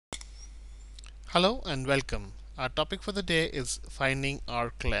Hello and welcome. Our topic for the day is finding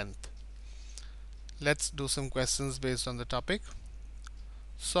arc length. Let's do some questions based on the topic.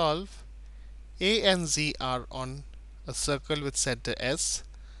 Solve. A and Z are on a circle with center S.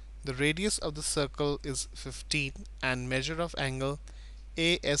 The radius of the circle is 15 and measure of angle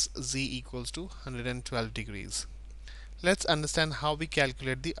ASZ equals to 112 degrees. Let's understand how we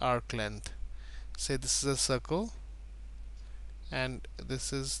calculate the arc length. Say this is a circle and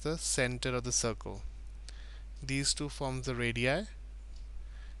this is the center of the circle. These two form the radii,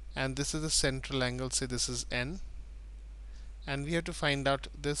 and this is the central angle. Say this is N, and we have to find out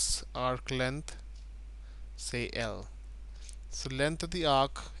this arc length, say L. So length of the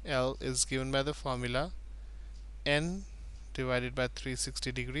arc L is given by the formula N divided by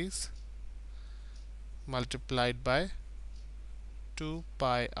 360 degrees multiplied by 2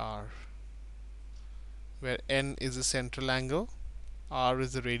 pi r, where N is the central angle, r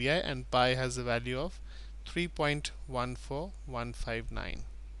is the radii, and pi has a value of 3.14159.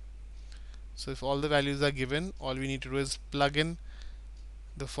 So if all the values are given, all we need to do is plug in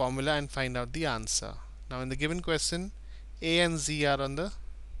the formula and find out the answer. Now in the given question, A and Z are on the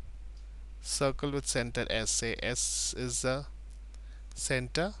circle with center S. Say S is the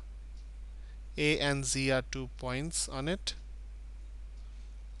center, A and Z are 2 points on it.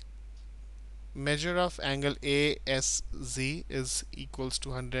 Measure of angle ASZ is equals to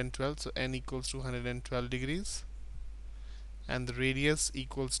 112, so N equals to 112 degrees, and the radius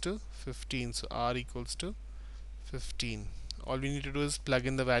equals to 15, so R equals to 15. All we need to do is plug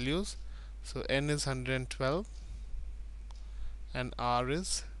in the values. So N is 112 and R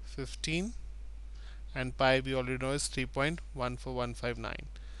is 15, and pi we already know is 3.14159.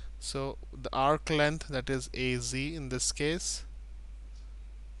 So the arc length, that is AZ in this case,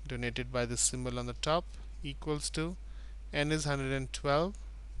 denoted by the symbol on the top, equals to N is 112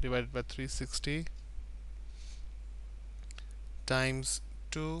 divided by 360 times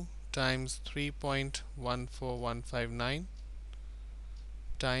 2 times 3.14159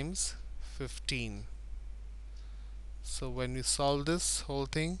 times 15. So when we solve this whole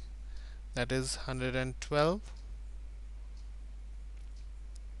thing, that is 112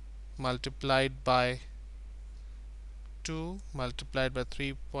 multiplied by 2 multiplied by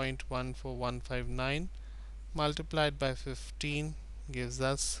 3.14159 multiplied by 15 gives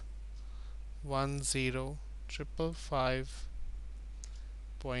us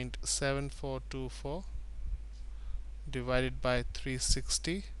 10,555.7424 divided by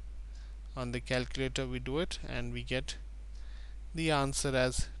 360. On the calculator we do it and we get the answer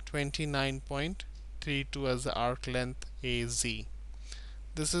as 29.32 as the arc length AZ.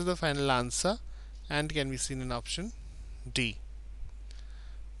 This is the final answer and can be seen in option D.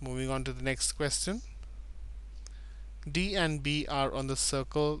 Moving on to the next question. D and B are on the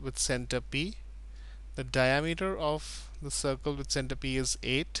circle with center P. The diameter of the circle with center P is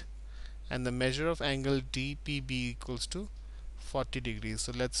 8 and the measure of angle DPB equals to 40 degrees.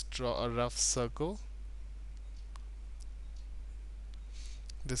 So let's draw a rough circle.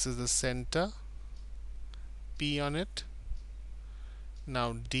 This is the center, P on it.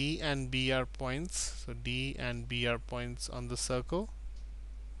 Now D and B are points, so D and B are points on the circle.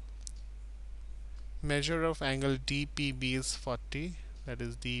 Measure of angle DPB is 40, that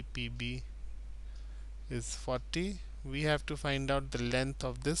is DPB is 40. We have to find out the length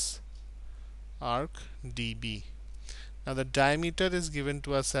of this arc DB. Now the diameter is given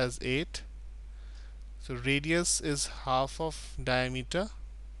to us as 8, so radius is half of diameter,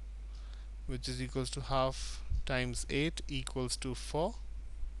 which is equals to half times 8 equals to 4.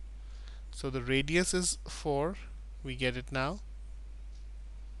 So the radius is 4, we get it now.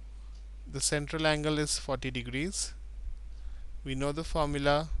 The central angle is 40 degrees. We know the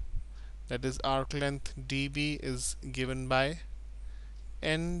formula, that is arc length dB is given by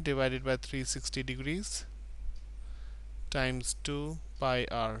N divided by 360 degrees times 2 pi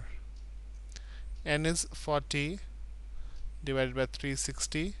r. N is 40 divided by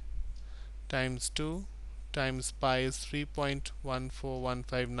 360 times 2 times pi is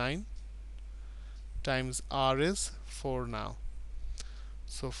 3.14159 times r is 4 now.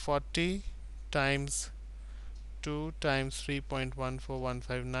 So 40 times 2 times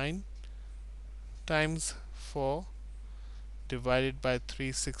 3.14159 times 4 divided by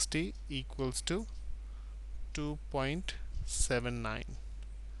 360 equals to 2.79.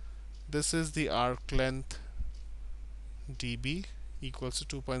 This is the arc length dB equals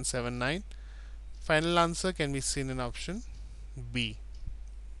to 2.79. Final answer can be seen in option B.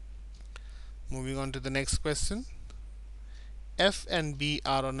 Moving on to the next question. F and B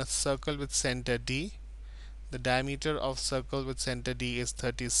are on a circle with center D. The diameter of circle with center D is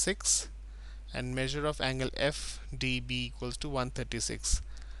 36 and measure of angle FDB equals to 136.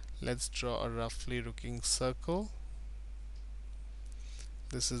 Let's draw a roughly looking circle.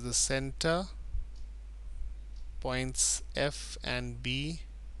 This is the center. Points F and B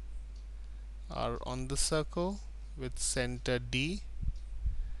are on the circle with center D,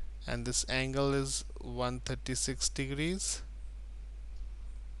 and this angle is 136 degrees.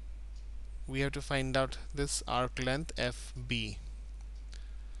 We have to find out this arc length FB.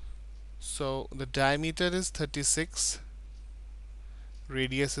 So the diameter is 36,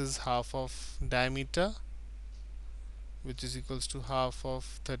 radius is half of diameter, which is equals to half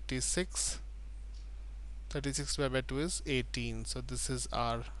of 36. 36 divided by 2 is 18. So this is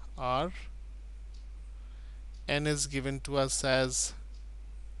our R. N is given to us as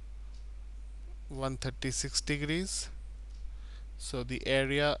 136 degrees. So the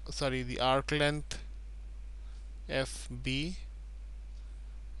arc length FB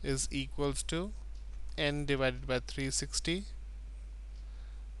is equals to N divided by 360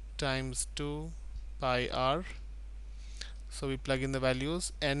 times 2 pi R. So we plug in the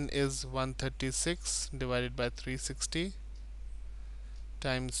values. N is 136 divided by 360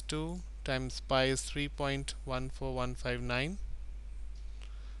 times 2 times pi is 3.14159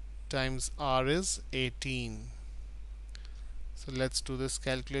 times R is 18. So let's do this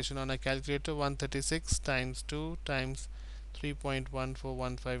calculation on a calculator. 136 times 2 times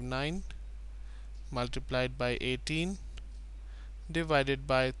 3.14159 multiplied by 18 divided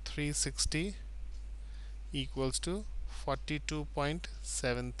by 360 equals to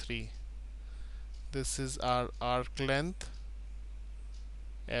 42.73. This is our arc length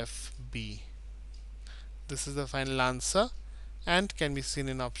FB. This is the final answer and can be seen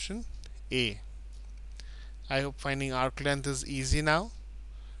in option A. I hope finding arc length is easy now.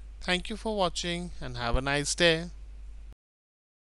 Thank you for watching and have a nice day.